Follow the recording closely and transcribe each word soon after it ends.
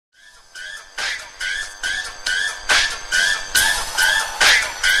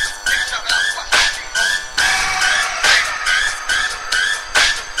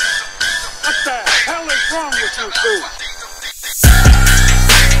2, 3.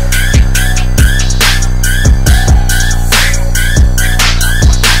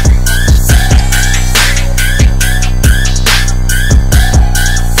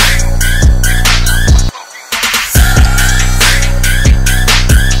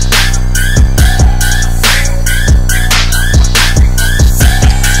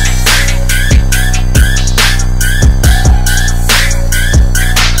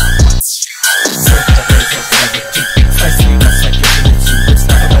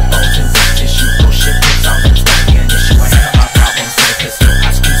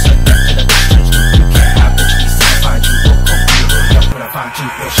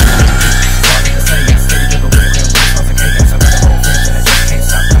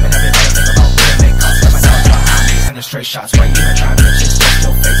 Straight shots, right? You ain't trying to just step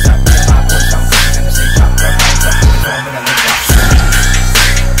your face up. Me and my boys don't come in the same drop. Run hands up, we're going with a link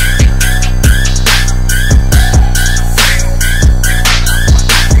drop.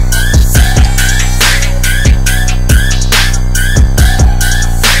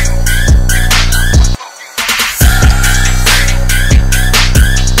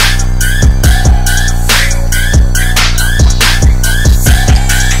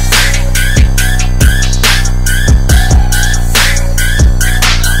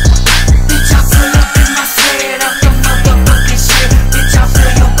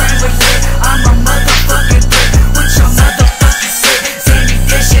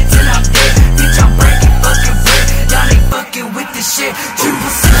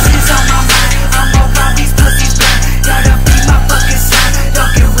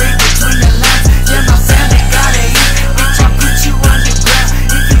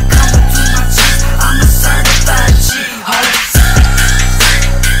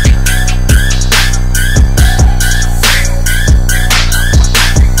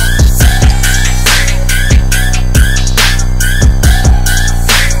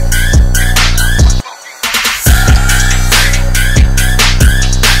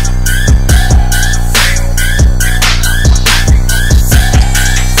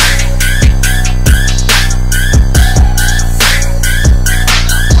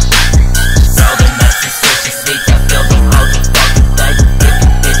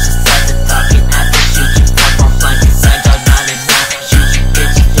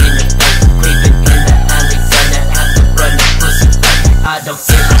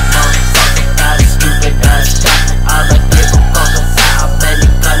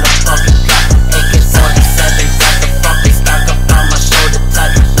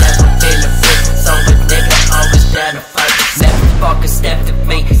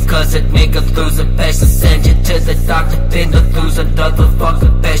 Then to lose another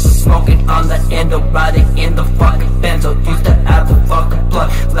fucking patient. Smoking on the end of riding in the fucking Benzo. Used to have a fucking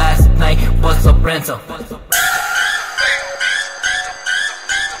blunt. Last night was a rental.